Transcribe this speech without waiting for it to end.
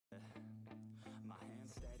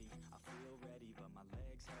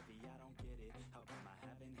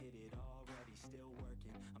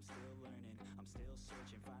still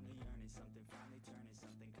searching, finally earning something, finally turning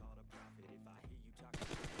something called a profit. If I hear you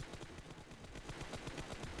talking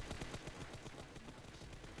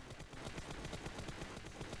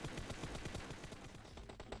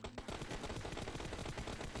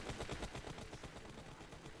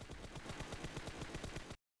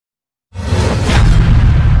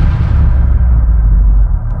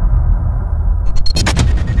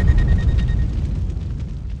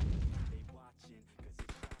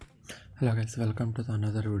hello guys, welcome to the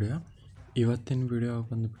another video. ಇವತ್ತಿನ video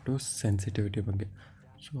ಬಂದುಬಿಟ್ಟು sensitivity ಬಗ್ಗೆ.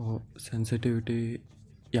 So sensitivity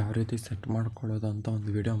ಯಾವ ರೀತಿ set ಮಾಡ್ಕೊಳ್ಳೋದು ಅಂತ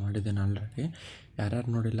ಒಂದು video ಮಾಡಿದ್ದೇನೆ already. ಯಾರ್ಯಾರು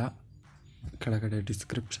ನೋಡಿಲ್ಲ ಕೆಳಗಡೆ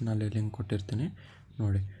ಡಿಸ್ಕ್ರಿಪ್ಷನಲ್ಲಿ ಲಿಂಕ್ ಕೊಟ್ಟಿರ್ತೀನಿ,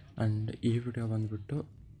 ನೋಡಿ. ಆ್ಯಂಡ್ ಈ ವಿಡಿಯೋ ಬಂದುಬಿಟ್ಟು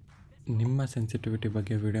ನಿಮ್ಮ ಸೆನ್ಸಿಟಿವಿಟಿ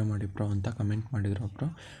ಬಗ್ಗೆ ವಿಡಿಯೋ ಮಾಡಿ ಬ್ರೋ ಅಂತ ಕಮೆಂಟ್ ಮಾಡಿದ್ರು ಒಬ್ಬರು.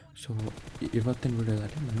 ಸೊ ಇವತ್ತಿನ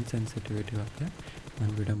ವಿಡಿಯೋದಲ್ಲಿ ನನ್ನ ಸೆನ್ಸಿಟಿವಿಟಿ ಬಗ್ಗೆ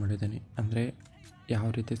ನಾನು ವಿಡಿಯೋ ಮಾಡಿದ್ದೀನಿ. ಅಂದರೆ ಯಾವ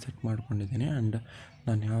ರೀತಿ ಸೆಟ್ ಮಾಡ್ಕೊಂಡಿದ್ದೀನಿ ಆ್ಯಂಡ್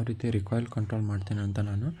ನಾನು ಯಾವ ರೀತಿ ರಿಕಾಯಿಲ್ ಕಂಟ್ರೋಲ್ ಮಾಡ್ತೀನಿ ಅಂತ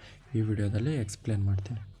ನಾನು ಈ ವಿಡಿಯೋದಲ್ಲಿ ಎಕ್ಸ್ಪ್ಲೇನ್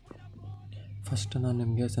ಮಾಡ್ತೀನಿ. ಫಸ್ಟ್ ನಾನು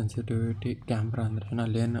ನಿಮಗೆ ಸೆನ್ಸಿಟಿವಿಟಿ ಕ್ಯಾಮ್ರಾ ಅಂದರೆ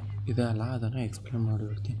ಅಲ್ಲೇನು ಇದೆ ಅಲ್ಲ ಅದನ್ನು ಎಕ್ಸ್ಪ್ಲೇನ್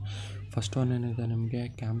ಮಾಡಿಬಿಡ್ತೀನಿ. ಫಸ್ಟ್ ಒನ್ ಏನಿದೆ, ನಿಮಗೆ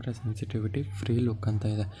ಕ್ಯಾಮ್ರಾ ಸೆನ್ಸಿಟಿವಿಟಿ ಫ್ರೀ ಲುಕ್ ಅಂತ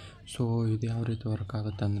ಇದೆ. ಸೊ ಇದು ಯಾವ ರೀತಿ ವರ್ಕ್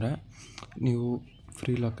ಆಗುತ್ತೆ ಅಂದರೆ, ನೀವು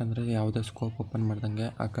ಫ್ರೀ ಲುಕ್ ಅಂದರೆ ಯಾವುದೇ ಸ್ಕೋಪ್ ಓಪನ್ ಮಾಡ್ದಂಗೆ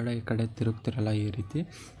ಆ ಕಡೆ ಈ ಕಡೆ ತಿರುಗ್ತಿರಲ್ಲ ಈ ರೀತಿ,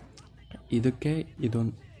 ಇದಕ್ಕೆ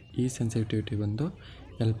ಇದೊಂದು ಈ ಸೆನ್ಸಿಟಿವಿಟಿ ಬಂದು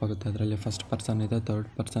ಹೆಲ್ಪ್ ಆಗುತ್ತೆ. ಅದರಲ್ಲಿ ಫಸ್ಟ್ ಪರ್ಸನ್ ಇದೆ, ಥರ್ಡ್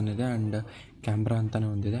ಪರ್ಸನ್ ಇದೆ ಆ್ಯಂಡ್ ಕ್ಯಾಮ್ರಾ ಅಂತಲೇ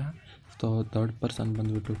ಒಂದಿದೆ. ಸೊ ಥರ್ಡ್ ಪರ್ಸನ್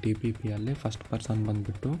ಬಂದುಬಿಟ್ಟು TPP ಅಲ್ಲಿ, ಫಸ್ಟ್ ಪರ್ಸನ್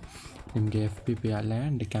ಬಂದುಬಿಟ್ಟು ನಿಮಗೆ FPP ಅಲ್ಲೇ.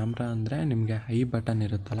 ಆ್ಯಂಡ್ ಕ್ಯಾಮ್ರಾ ಅಂದರೆ ನಿಮಗೆ ಹೈ ಬಟನ್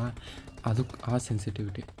ಇರುತ್ತಲ್ಲ, ಅದಕ್ಕೆ ಆ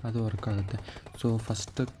ಸೆನ್ಸಿಟಿವಿಟಿ ಅದು ವರ್ಕ್ ಆಗುತ್ತೆ. ಸೊ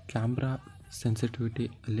ಫಸ್ಟ್ ಕ್ಯಾಮ್ರಾ ಸೆನ್ಸಿಟಿವಿಟಿ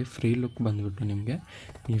ಅಲ್ಲಿ ಫ್ರೀ ಲುಕ್ ಬಂದುಬಿಟ್ಟು ನಿಮಗೆ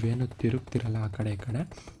ನೀವೇನು ತಿರುಗ್ತಿರಲ್ಲ ಆ ಕಡೆ ಈ ಕಡೆ,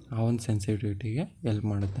 ಆ ಒಂದು ಸೆನ್ಸಿಟಿವಿಟಿಗೆ ಹೆಲ್ಪ್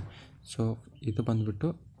ಮಾಡುತ್ತೆ. ಸೊ ಇದು ಬಂದುಬಿಟ್ಟು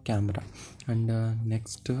ಕ್ಯಾಮ್ರಾ. ಆ್ಯಂಡ್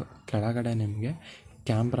ನೆಕ್ಸ್ಟ್ ಕೆಳಗಡೆ ನಿಮಗೆ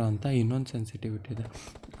ಕ್ಯಾಮ್ರಾ ಅಂತ ಇನ್ನೊಂದು ಸೆನ್ಸಿಟಿವಿಟಿ ಇದೆ.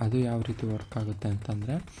 ಅದು ಯಾವ ರೀತಿ ವರ್ಕ್ ಆಗುತ್ತೆ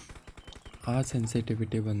ಅಂತಂದರೆ, ಆ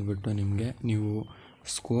ಸೆನ್ಸಿಟಿವಿಟಿ ಬಂದುಬಿಟ್ಟು ನಿಮಗೆ ನೀವು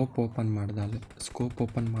ಸ್ಕೋಪ್ ಓಪನ್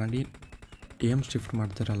ಮಾಡಿ ಏಮ್ ಶಿಫ್ಟ್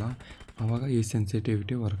ಮಾಡ್ತಿರಲ್ಲ ಆವಾಗ ಈ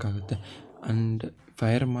ಸೆನ್ಸಿಟಿವಿಟಿ ವರ್ಕ್ ಆಗುತ್ತೆ. ಆ್ಯಂಡ್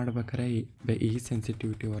ಫೈರ್ ಮಾಡ್ಬೇಕಾದ್ರೆ ಈ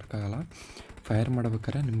ಸೆನ್ಸಿಟಿವಿಟಿ ವರ್ಕ್ ಆಗೋಲ್ಲ. ಫೈರ್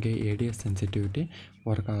ಮಾಡ್ಬೇಕಾದ್ರೆ ನಿಮಗೆ ADS ಸೆನ್ಸಿಟಿವಿಟಿ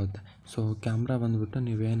ವರ್ಕ್ ಆಗುತ್ತೆ. ಸೊ ಕ್ಯಾಮ್ರಾ ಬಂದುಬಿಟ್ಟು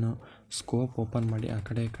ನೀವೇನು ಸ್ಕೋಪ್ ಓಪನ್ ಮಾಡಿ ಆ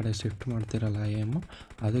ಕಡೆ ಈ ಕಡೆ ಶಿಫ್ಟ್ ಮಾಡ್ತಿರಲ್ಲ ಏಮು,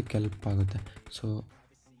 ಅದಕ್ಕೆ ಹೆಲ್ಪ್ ಆಗುತ್ತೆ. ಸೊ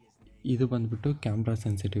ಇದು ಬಂದುಬಿಟ್ಟು ಕ್ಯಾಮ್ರಾ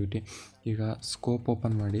ಸೆನ್ಸಿಟಿವಿಟಿ. ಈಗ ಸ್ಕೋಪ್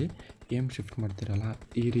ಓಪನ್ ಮಾಡಿ ಏಮ್ ಶಿಫ್ಟ್ ಮಾಡ್ತಿರಲ್ಲ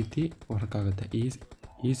ಈ ರೀತಿ ವರ್ಕ್ ಆಗುತ್ತೆ.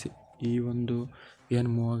 ಈ ಒಂದು ಏನು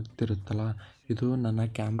ಮೂವ್ ಆಗ್ತಿರುತ್ತಲ್ಲ, ಇದು ನನ್ನ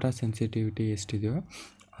ಕ್ಯಾಮ್ರಾ ಸೆನ್ಸಿಟಿವಿಟಿ ಎಷ್ಟಿದೆಯೋ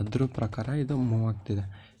ಅದ್ರ ಪ್ರಕಾರ ಇದು ಮೂವ್ ಆಗ್ತಿದೆ.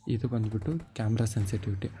 ಇದು ಬಂದುಬಿಟ್ಟು ಕ್ಯಾಮ್ರಾ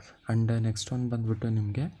ಸೆನ್ಸಿಟಿವಿಟಿ. ಆ್ಯಂಡ್ ನೆಕ್ಸ್ಟ್ ಒಂದು ಬಂದುಬಿಟ್ಟು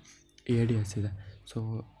ನಿಮಗೆ ADS ಇದೆ. ಸೊ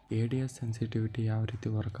ADS ಸೆನ್ಸಿಟಿವಿಟಿ ಯಾವ ರೀತಿ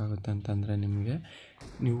ವರ್ಕ್ ಆಗುತ್ತೆ ಅಂತಂದರೆ, ನಿಮಗೆ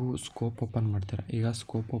ನೀವು ಸ್ಕೋಪ್ ಓಪನ್ ಮಾಡ್ತೀರ. ಈಗ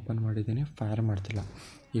ಸ್ಕೋಪ್ ಓಪನ್ ಮಾಡಿದ್ದೀನಿ, ಫೈರ್ ಮಾಡ್ತಿಲ್ಲ.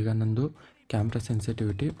 ಈಗ ನಂದು ಕ್ಯಾಮ್ರಾ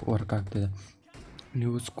ಸೆನ್ಸಿಟಿವಿಟಿ ವರ್ಕ್ ಆಗ್ತಿದೆ.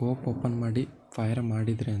 ನೀವು ಸ್ಕೋಪ್ ಓಪನ್ ಮಾಡಿ ಫೈರ್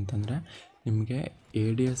ಮಾಡಿದ್ರಿ ಅಂತಂದರೆ ನಿಮಗೆ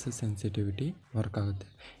ADS ಸೆನ್ಸಿಟಿವಿಟಿ ವರ್ಕ್ ಆಗುತ್ತೆ.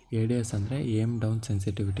 ADS ಅಂದರೆ ಏಮ್ ಡೌನ್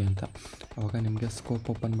ಸೆನ್ಸಿಟಿವಿಟಿ ಅಂತ. ಆವಾಗ ನಿಮಗೆ ಸ್ಕೋಪ್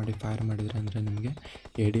ಓಪನ್ ಮಾಡಿ ಫೈರ್ ಮಾಡಿದರೆ ಅಂದರೆ ನಿಮಗೆ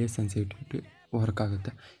ADS ಸೆನ್ಸಿಟಿವಿಟಿ ವರ್ಕ್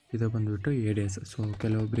ಆಗುತ್ತೆ. ಇದು ಬಂದುಬಿಟ್ಟು ADS. ಸೊ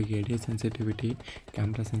ಕೆಲವೊಬ್ಬರಿಗೆ ADS ಸೆನ್ಸಿಟಿವಿಟಿ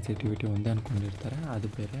ಕ್ಯಾಮ್ರಾ ಸೆನ್ಸಿಟಿವಿಟಿ ಒಂದೇ ಅಂದ್ಕೊಂಡಿರ್ತಾರೆ, ಅದು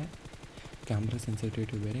ಬೇರೆ. ಕ್ಯಾಮ್ರಾ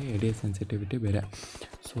ಸೆನ್ಸಿಟಿವಿಟಿ ಬೇರೆ, ADS ಸೆನ್ಸಿಟಿವಿಟಿ ಬೇರೆ.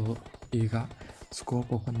 ಸೊ ಈಗ ಸ್ಕೋಪ್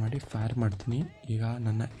ಓಪನ್ ಮಾಡಿ ಫೈರ್ ಮಾಡ್ತೀನಿ. ಈಗ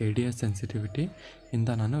ನನ್ನ ADS ಸೆನ್ಸಿಟಿವಿಟಿ ಇಂದ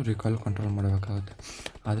ನಾನು ರಿಕಾಯಿಲ್ ಕಂಟ್ರೋಲ್ ಮಾಡಬೇಕಾಗುತ್ತೆ.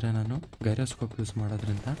 ಆದರೆ ನಾನು ಗೈರೋಸ್ಕೋಪ್ ಯೂಸ್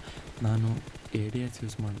ಮಾಡೋದ್ರಿಂದ ನಾನು ADS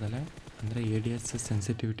ಯೂಸ್ ಮಾಡ್ದಲೇ, ಅಂದರೆ ADS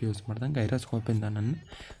ಸೆನ್ಸಿಟಿವಿಟಿ ಯೂಸ್ ಮಾಡ್ದಂಗೆ ಗೈರೋಸ್ಕೋಪಿಂದ ನಾನು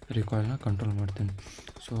ರಿಕಾಯಿಲ್ನ ಕಂಟ್ರೋಲ್ ಮಾಡ್ತೀನಿ.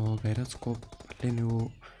 ಸೊ ಗೈರೋಸ್ಕೋಪಲ್ಲಿ ನೀವು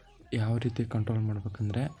ಯಾವ ರೀತಿ ಕಂಟ್ರೋಲ್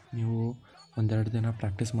ಮಾಡಬೇಕಂದ್ರೆ, ನೀವು ಒಂದೆರಡು ದಿನ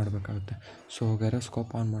ಪ್ರಾಕ್ಟೀಸ್ ಮಾಡಬೇಕಾಗುತ್ತೆ. ಸೊ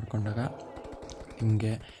ಗೈರೋಸ್ಕೋಪ್ ಆನ್ ಮಾಡ್ಕೊಂಡಾಗ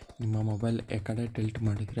ನಿಮಗೆ ನಿಮ್ಮ ಮೊಬೈಲ್ ಈ ಕಡೆ ಟಿಲ್ಟ್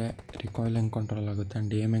ಮಾಡಿದರೆ ರಿಕಾಯಿಲ್ ಹೆಂಗೆ ಕಂಟ್ರೋಲ್ ಆಗುತ್ತೆ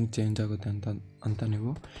ಆ್ಯಂಡ್ ಏಮ್ ಹೆಂಗೆ ಚೇಂಜ್ ಆಗುತ್ತೆ ಅಂತ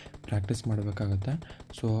ನೀವು ಪ್ರಾಕ್ಟೀಸ್ ಮಾಡಬೇಕಾಗುತ್ತೆ.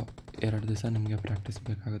 ಸೊ 2 ದಿವಸ ನಿಮಗೆ ಪ್ರಾಕ್ಟೀಸ್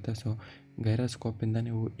ಬೇಕಾಗುತ್ತೆ. ಸೊ ಗೈರೋಸ್ಕೋಪಿಂದ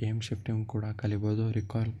ನೀವು ಏಮ್ ಶಿಫ್ಟಿಂಗ್ ಕೂಡ ಕಲಿಬೋದು,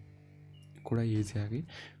 ರಿಕಾಯಿಲ್ ಕೂಡ ಈಸಿಯಾಗಿ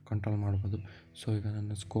ಕಂಟ್ರೋಲ್ ಮಾಡ್ಬೋದು. ಸೊ ಈಗ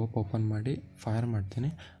ನಾನು ಸ್ಕೋಪ್ ಓಪನ್ ಮಾಡಿ ಫೈರ್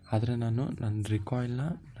ಮಾಡ್ತೀನಿ, ಆದರೆ ನಾನು ನನ್ನ ರಿಕಾಯಿಲ್ನ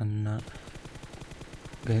ನನ್ನ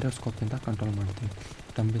ಗೈರೋಸ್ಕೋಪಿಂದ ಕಂಟ್ರೋಲ್ ಮಾಡ್ತೀನಿ,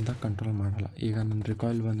 ತಂಬಿಂದ ಕಂಟ್ರೋಲ್ ಮಾಡಲ್ಲ. ಈಗ ನನ್ನ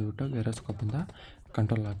ರಿಕಾಯಿಲ್ ಬಂದುಬಿಟ್ಟು ಗೈರೋಸ್ಕೋಪಿಂದ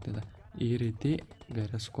ಕಂಟ್ರೋಲ್ ಆಗ್ತಿದೆ. ಈ ರೀತಿ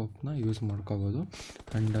ಗೈರೋಸ್ಕೋಪ್ನ ಯೂಸ್ ಮಾಡ್ಕೋಬೋದು.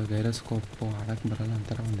 ಆ್ಯಂಡ್ ಗೈರೋಸ್ಕೋಪು ಆಡೋಕ್ಕೆ ಬರಲ್ಲ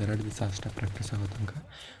ಅಂತಾರೆ, 1-2 ದಿವಸ ಅಷ್ಟೇ ಪ್ರಾಕ್ಟೀಸ್ ಆಗೋ ತನಕ,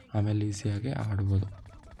 ಆಮೇಲೆ ಈಸಿಯಾಗಿ ಆಡ್ಬೋದು.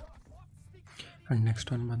 ಆ್ಯಂಡ್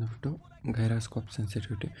ನೆಕ್ಸ್ಟ್ ಒಂದು ಬಂದುಬಿಟ್ಟು gyroscope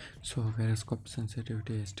sensitivity. So gyroscope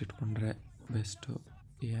sensitivity ಎಷ್ಟು ಇಟ್ಕೊಂಡ್ರೆ ಬೆಸ್ಟು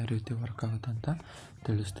ಯಾವ ರೀತಿ ವರ್ಕ್ ಆಗುತ್ತೆ ಅಂತ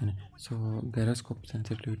ತಿಳಿಸ್ತೀನಿ. ಸೊ ಗೈರೋಸ್ಕೋಪ್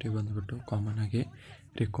ಸೆನ್ಸಿಟಿವಿಟಿ ಬಂದುಬಿಟ್ಟು ಕಾಮನಾಗಿ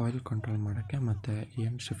ರಿಕಾಯಿಲ್ ಕಂಟ್ರೋಲ್ ಮಾಡೋಕ್ಕೆ ಮತ್ತು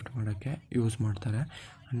ಏಮ್ ಶಿಫ್ಟ್ ಮಾಡೋಕ್ಕೆ ಯೂಸ್ ಮಾಡ್ತಾರೆ.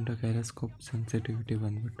 ಆ್ಯಂಡ್ ಗೈರೋಸ್ಕೋಪ್ ಸೆನ್ಸಿಟಿವಿಟಿ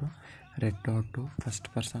ಬಂದುಬಿಟ್ಟು red dot, first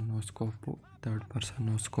person ನೋಸ್ಕೋಪು, third person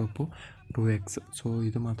ನೋಸ್ಕೋಪು, 2x. So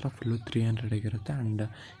ಇದು ಮಾತ್ರ ಫುಲ್ಲು 300 ಇರುತ್ತೆ. ಆ್ಯಂಡ್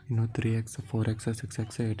ಇನ್ನು 3x, 4x,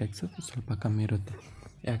 6x, 8x ಸ್ವಲ್ಪ ಕಮ್ಮಿ ಇರುತ್ತೆ.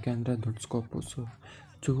 ಯಾಕೆ ಅಂದರೆ ದೊಡ್ಡ ಸ್ಕೋಪು. ಸೊ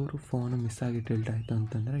ಚೂರು ಫೋನು ಮಿಸ್ಸಾಗಿ ಟಿಲ್ಟ್ ಆಯಿತು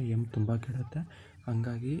ಅಂತಂದರೆ ಎಮ್ ತುಂಬ ಕೆಡುತ್ತೆ.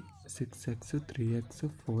 ಹಂಗಾಗಿ 6x, 3x,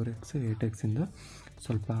 4x, 8x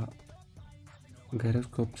ಸ್ವಲ್ಪ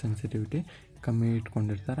ಗೈರೋಸ್ಕೋಪ್ ಸೆನ್ಸಿಟಿವಿಟಿ ಕಮ್ಮಿ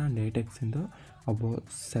ಇಟ್ಕೊಂಡಿರ್ತಾರೆ. ಆ್ಯಂಡ್ 8x ಅಬೌವ್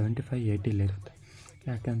 75-80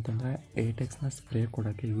 ಯಾಕೆ ಅಂತಂದರೆ 8xನ ಸ್ಪ್ರೇ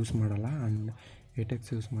ಕೊಡೋಕ್ಕೆ ಯೂಸ್ ಮಾಡಲ್ಲ. ಆ್ಯಂಡ್ 8x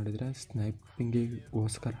ಯೂಸ್ ಮಾಡಿದರೆ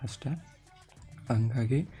ಸ್ನೈಪಿಂಗಿಗೋಸ್ಕರ ಅಷ್ಟೇ.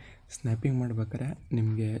 ಹಂಗಾಗಿ ಸ್ನ್ಯಾಪಿಂಗ್ ಮಾಡ್ಬೇಕಾದ್ರೆ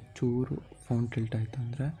ನಿಮಗೆ ಚೂರು ಫೋನ್ ಟಿಲ್ಟ್ ಆಯಿತು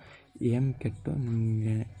ಅಂದರೆ ಏಮ್ ಕೆಟ್ಟು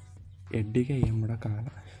ನಿಮಗೆ ಎಡ್ಡಿಗೆ ಏಮ್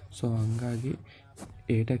ಮಾಡೋಕ್ಕಾಗಲ್ಲ. ಸೊ ಹಂಗಾಗಿ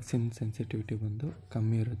 8x ಸೆನ್ಸಿಟಿವಿಟಿ ಬಂದು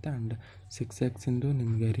ಕಮ್ಮಿ ಇರುತ್ತೆ. ಆ್ಯಂಡ್ 6x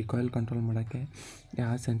ನಿಮಗೆ ರಿಕಾಯಿಲ್ ಕಂಟ್ರೋಲ್ ಮಾಡೋಕ್ಕೆ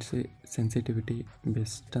ಯಾವ ಸೆನ್ಸಿಟಿವಿಟಿ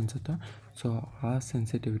ಬೆಸ್ಟ್ ಅನಿಸುತ್ತೋ ಸೊ ಆ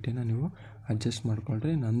ಸೆನ್ಸಿಟಿವಿಟಿನ ನೀವು ಅಡ್ಜಸ್ಟ್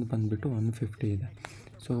ಮಾಡ್ಕೊಳ್ರಿ. ನಂದು ಬಂದುಬಿಟ್ಟು 150 ಇದೆ.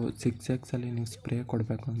 ಸೊ 6xಲ್ಲಿ ನೀವು ಸ್ಪ್ರೇ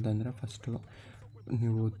ಕೊಡಬೇಕು ಅಂತಂದರೆ ಫಸ್ಟು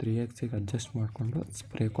ನೀವು 3xಗೆ ಅಡ್ಜಸ್ಟ್ ಮಾಡಿಕೊಂಡು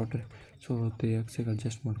ಸ್ಪ್ರೇ ಕೊಡ್ರಿ. ಸೊ 3xಗೆ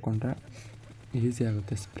ಅಡ್ಜಸ್ಟ್ ಮಾಡಿಕೊಂಡ್ರೆ ಈಸಿ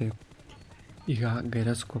ಆಗುತ್ತೆ ಸ್ಪ್ರೇ. ಈಗ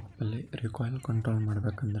ಗೈರೋಸ್ಕೋಪಲ್ಲಿ ರಿಕಾಯಿಲ್ ಕಂಟ್ರೋಲ್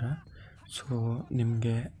ಮಾಡಬೇಕಂದ್ರೆ ಸೊ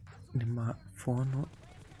ನಿಮಗೆ ನಿಮ್ಮ ಫೋನು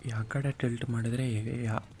ಯಾವ ಕಡೆ ಟಿಲ್ಟ್ ಮಾಡಿದರೆ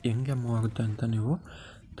ಹೆಂಗೆ ಮೂವ್ ಆಗುತ್ತೆ ಅಂತ ನೀವು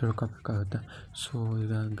ತಿಳ್ಕೊಬೇಕಾಗುತ್ತೆ. ಸೊ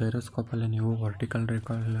ಈಗ ಗೈರೋಸ್ಕೋಪಲ್ಲಿ ನೀವು ವರ್ಟಿಕಲ್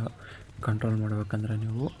ರಿಕಾಯಿಲ್ ಕಂಟ್ರೋಲ್ ಮಾಡಬೇಕಂದ್ರೆ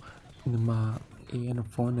ನೀವು ನಿಮ್ಮ ಏನು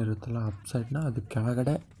ಫೋನ್ ಇರುತ್ತಲ್ಲ ಅಪ್ಸೈಡ್ನ ಅದು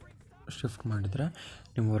ಕೆಳಗಡೆ ಶಿಫ್ಟ್ ಮಾಡಿದರೆ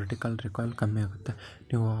ನಿಮ್ಮ ವರ್ಟಿಕಲ್ ರಿಕಾಯಿಲ್ ಕಮ್ಮಿ ಆಗುತ್ತೆ.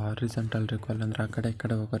 ನೀವು ಹಾರಿಜಾಂಟಲ್ ರಿಕಾಯಿಲ್ ಅಂದರೆ ಆ ಕಡೆ ಈ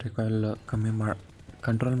ಕಡೆ ಹೋಗೋ ರಿಕಾಯಿಲ್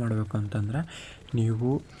ಕಂಟ್ರೋಲ್ ಮಾಡಬೇಕು ಅಂತಂದರೆ ನೀವು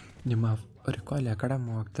ನಿಮ್ಮ ರಿಕಾಯಿಲ್ ಯಾವ ಕಡೆ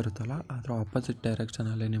ಮೂವ್ ಆಗ್ತಿರುತ್ತಲ್ಲ ಅದರ ಆಪೋಸಿಟ್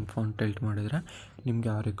ಡೈರೆಕ್ಷನಲ್ಲಿ ನಿಮ್ಮ ಫೋನ್ ಟಿಲ್ಟ್ ಮಾಡಿದರೆ ನಿಮಗೆ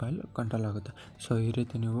ಆ ರಿಕಾಯಿಲ್ ಕಂಟ್ರೋಲ್ ಆಗುತ್ತೆ. ಸೊ ಈ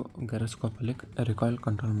ರೀತಿ ನೀವು ಗೈರೋಸ್ಕೋಪಲ್ಲಿ ರಿಕಾಯಿಲ್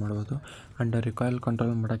ಕಂಟ್ರೋಲ್ ಮಾಡ್ಬೋದು. ಆ್ಯಂಡ್ ರಿಕಾಯಿಲ್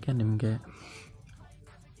ಕಂಟ್ರೋಲ್ ಮಾಡೋಕ್ಕೆ ನಿಮಗೆ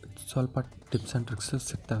ಸ್ವಲ್ಪ ಟಿಪ್ಸ್ ಆ್ಯಂಡ್ ಟ್ರಿಕ್ಸ್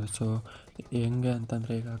ಸಿಗ್ತವೆ. ಸೊ ಹೆಂಗೆ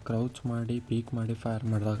ಅಂತಂದರೆ ಈಗ ಕ್ರೌಚ್ ಮಾಡಿ ಪೀಕ್ ಮಾಡಿ ಫೈರ್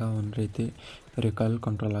ಮಾಡಿದಾಗ ಒಂದು ರೀತಿ ರಿಕಾಯಿಲ್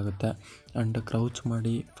ಕಂಟ್ರೋಲ್ ಆಗುತ್ತೆ. ಆ್ಯಂಡ್ ಕ್ರೌಚ್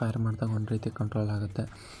ಮಾಡಿ ಫೈರ್ ಮಾಡಿದಾಗ ಒಂದು ರೀತಿ ಕಂಟ್ರೋಲ್ ಆಗುತ್ತೆ.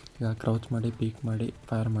 ಈಗ ಕ್ರೌಚ್ ಮಾಡಿ ಪೀಕ್ ಮಾಡಿ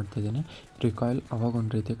ಫೈರ್ ಮಾಡ್ತಿದ್ದೀನಿ, ರಿಕಾಯಿಲ್ ಅವಾಗ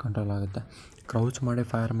ಒಂದು ರೀತಿ ಕಂಟ್ರೋಲ್ ಆಗುತ್ತೆ. ಕ್ರೌಚ್ ಮಾಡಿ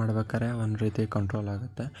ಫೈರ್ ಮಾಡ್ಬೇಕಾದ್ರೆ ಒಂದು ರೀತಿ ಕಂಟ್ರೋಲ್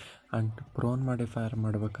ಆಗುತ್ತೆ. ಆ್ಯಂಡ್ ಪ್ರೋನ್ ಮಾಡಿ ಫೈರ್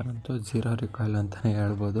ಮಾಡ್ಬೇಕಾರಂತೂ ಝೀರೋ ರಿಕಾಯಿಲ್ ಅಂತಲೇ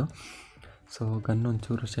ಹೇಳ್ಬೋದು. ಸೊ ಗನ್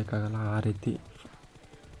ಒಂಚೂರು ಶೇಕ್ ಆಗೋಲ್ಲ, ಆ ರೀತಿ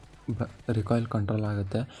ರಿಕಾಯಿಲ್ ಕಂಟ್ರೋಲ್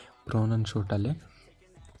ಆಗುತ್ತೆ ಪ್ರೋನ್ ಆ್ಯಂಡ್ ಶೂಟಲ್ಲಿ.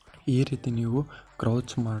 ಈ ರೀತಿ ನೀವು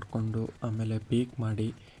ಕ್ರೌಚ್ ಮಾಡಿಕೊಂಡು ಆಮೇಲೆ ಪೀಕ್ ಮಾಡಿ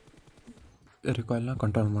ರಿಕಾಯಿಲ್ನ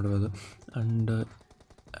ಕಂಟ್ರೋಲ್ ಮಾಡ್ಬೋದು. ಆ್ಯಂಡ್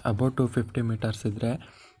ಅಬೌಟ್ 250 ಮೀಟರ್ಸ್ ಇದ್ದರೆ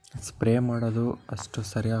ಸ್ಪ್ರೇ ಮಾಡೋದು ಅಷ್ಟು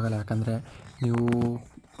ಸರಿಯಾಗಲ್ಲ. ಯಾಕಂದರೆ ನೀವು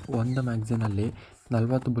ಒಂದು ಮ್ಯಾಗ್ಝಿನಲ್ಲಿ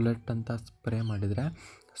 40 ಬುಲೆಟ್ ಅಂತ ಸ್ಪ್ರೇ ಮಾಡಿದರೆ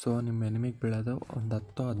ಸೊ ನಿಮ್ಮ ಎನಿಮಿಗೆ ಬೀಳೋದು ಒಂದು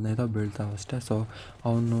 10-15 ಬೀಳ್ತಾವೆ ಅಷ್ಟೇ. ಸೊ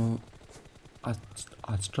ಅವನು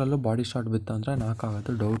ಅಷ್ಟರಲ್ಲೂ ಬಾಡಿ ಶಾಟ್ ಬಿತ್ತು ಅಂದರೆ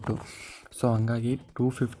ನಾಕಾಗೋದು ಡೌಟು. ಸೊ ಹಂಗಾಗಿ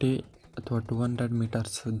 250 ಅಥವಾ 200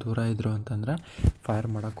 ಮೀಟರ್ಸ್ ದೂರ ಇದ್ದರು ಅಂತಂದರೆ ಫೈರ್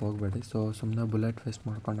ಮಾಡೋಕ್ಕೆ ಹೋಗಬೇಡಿ. ಸೊ ಸುಮ್ಮನೆ ಬುಲೆಟ್ ವೇಸ್ಟ್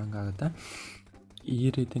ಮಾಡ್ಕೊಂಡಂಗಾಗುತ್ತೆ. ಈ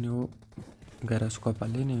ರೀತಿ ನೀವು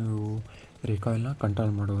ಗೈರೋಸ್ಕೋಪಲ್ಲಿ ನೀವು ರಿಕಾಯಿಲ್ನ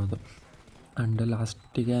ಕಂಟ್ರೋಲ್ ಮಾಡ್ಬೋದು. ಆ್ಯಂಡ್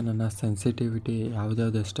ಲಾಸ್ಟಿಗೆ ನನ್ನ ಸೆನ್ಸಿಟಿವಿಟಿ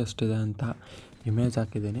ಯಾವುದ್ಯಾವ್ದು ಎಷ್ಟೆಷ್ಟಿದೆ ಅಂತ ಇಮೇಜ್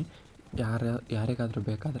ಹಾಕಿದ್ದೀನಿ. ಯಾರಿಗಾದರೂ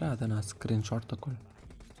ಬೇಕಾದರೆ ಅದನ್ನು ಸ್ಕ್ರೀನ್ಶಾಟ್ ತಗೊಳ್ಳಿ.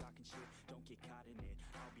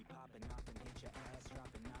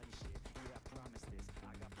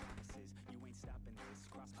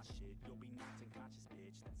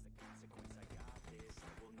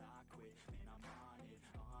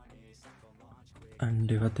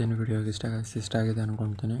 ಆ್ಯಂಡ್ ಇವತ್ತಿನ ವಿಡಿಯೋಗೆ ಇಷ್ಟ ಆಗಿದೆ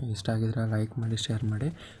ಅಂದ್ಕೊಳ್ತೀನಿ. ಇಷ್ಟ ಆಗಿದ್ರೆ ಲೈಕ್ ಮಾಡಿ, ಶೇರ್ ಮಾಡಿ,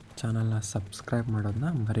 ಚಾನಲ್ನ ಸಬ್ಸ್ಕ್ರೈಬ್ ಮಾಡೋದನ್ನ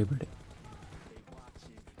ಮರಿಬೇಡಿ.